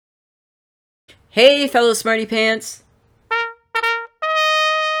Hey, fellow smarty pants!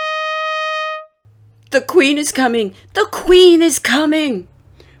 The queen is coming! The queen is coming!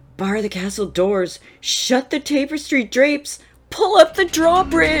 Bar the castle doors, shut the tapestry drapes, pull up the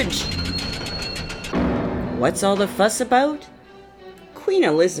drawbridge! What's all the fuss about? Queen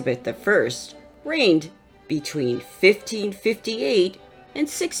Elizabeth I reigned between 1558 and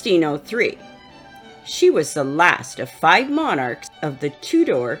 1603. She was the last of 5 monarchs of the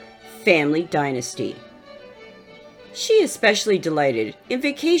Tudor family dynasty. She especially delighted in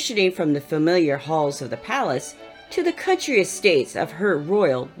vacationing from the familiar halls of the palace to the country estates of her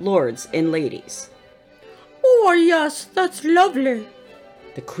royal lords and ladies. Oh, yes, that's lovely.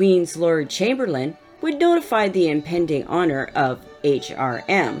 The Queen's Lord Chamberlain would notify the impending honor of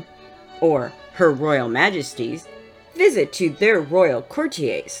HRM, or Her Royal Majesty's, visit to their royal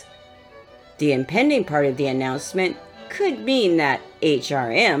courtiers. The impending part of the announcement could mean that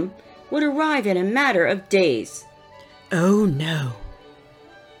HRM would arrive in a matter of days. Oh no.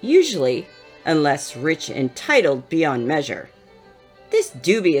 Usually, unless rich and titled beyond measure. This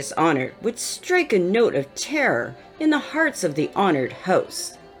dubious honor would strike a note of terror in the hearts of the honored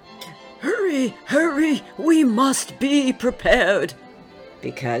hosts. Hurry, hurry, we must be prepared.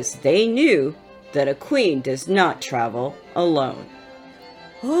 Because they knew that a queen does not travel alone.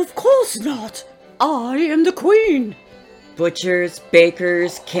 Of course not. I am the queen. Butchers,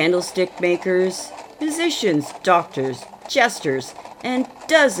 bakers, candlestick makers, musicians, doctors, jesters, and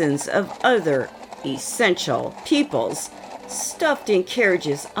dozens of other essential peoples, stuffed in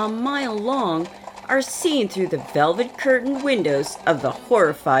carriages a mile long, are seen through the velvet curtained windows of the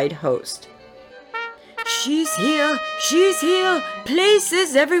horrified host. She's here,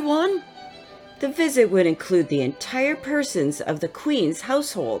 places everyone. The visit would include the entire persons of the Queen's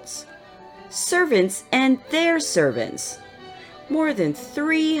households, servants and their servants. More than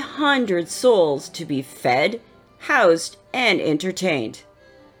 300 souls to be fed, housed, and entertained,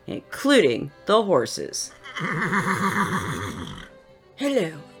 including the horses.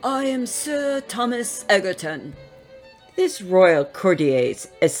 Hello, I am Sir Thomas Egerton. This royal courtier's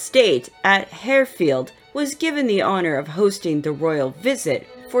estate at Harefield was given the honor of hosting the royal visit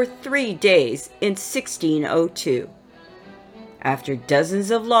for 3 days in 1602. After dozens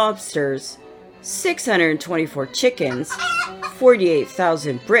of lobsters, 624 chickens,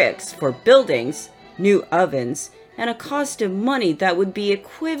 48,000 bricks for buildings, new ovens, and a cost of money that would be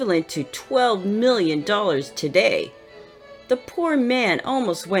equivalent to $12 million today, the poor man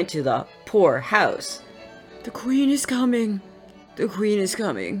almost went to the poor house. The queen is coming. The queen is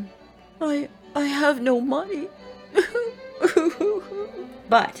coming. I have no money.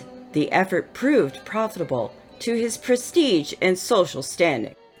 But the effort proved profitable to his prestige and social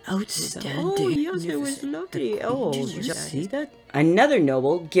standing. Outstanding. Oh, yes, it was lovely. Oh, did you see that? Another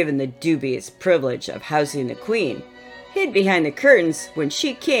noble, given the dubious privilege of housing the queen, hid behind the curtains when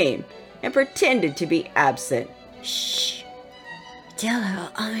she came and pretended to be absent. Shh. Tell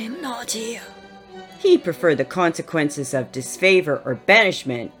her I'm not here. He preferred the consequences of disfavor or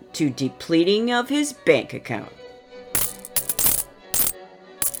banishment to depleting of his bank account.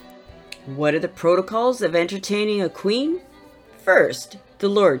 What are the protocols of entertaining a queen? First, the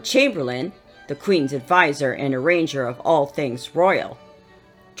Lord Chamberlain, the Queen's advisor and arranger of all things royal,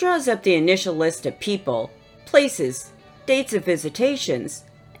 draws up the initial list of people, places, dates of visitations,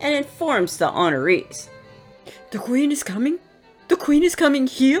 and informs the honorees. The queen is coming? The queen is coming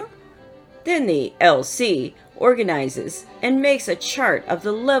here? Then the LC organizes and makes a chart of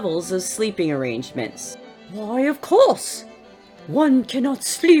the levels of sleeping arrangements. Why, of course. One cannot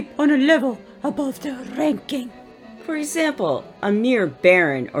sleep on a level above their ranking. For example, a mere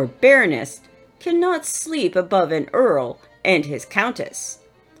baron or baroness cannot sleep above an earl and his countess,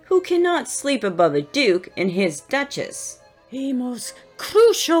 who cannot sleep above a duke and his duchess. A most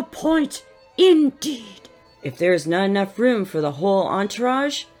crucial point indeed. If there is not enough room for the whole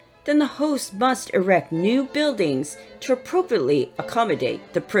entourage, then the host must erect new buildings to appropriately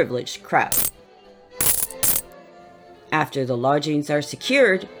accommodate the privileged crowd. After the lodgings are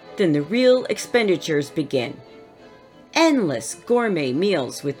secured, then the real expenditures begin. Endless gourmet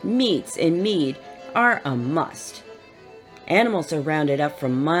meals with meats and mead are a must. Animals are rounded up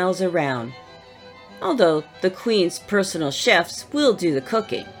from miles around. Although the Queen's personal chefs will do the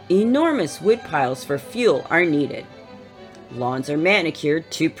cooking, enormous wood piles for fuel are needed. Lawns are manicured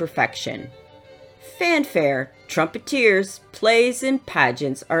to perfection. Fanfare, trumpeteers, plays, and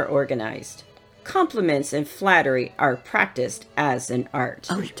pageants are organized. Compliments and flattery are practiced as an art.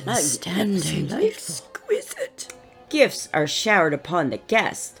 Outstanding. Exquisite. Gifts are showered upon the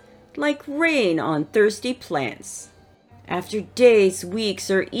guest, like rain on thirsty plants. After days,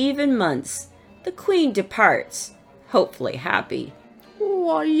 weeks, or even months, the queen departs, hopefully happy.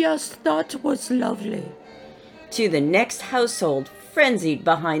 Why, yes, that was lovely. To the next household, frenzied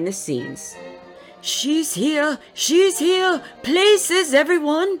behind the scenes. She's here, places,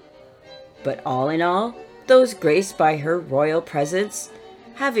 everyone. But all in all, those graced by her royal presence,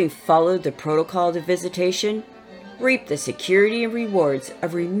 having followed the protocol of visitation, reap the security and rewards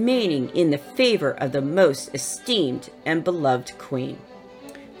of remaining in the favor of the most esteemed and beloved queen.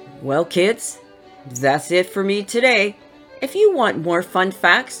 Well, kids, that's it for me today. If you want more fun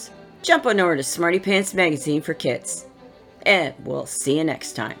facts, jump on over to Smarty Pants Magazine for Kids. And we'll see you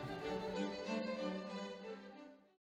next time.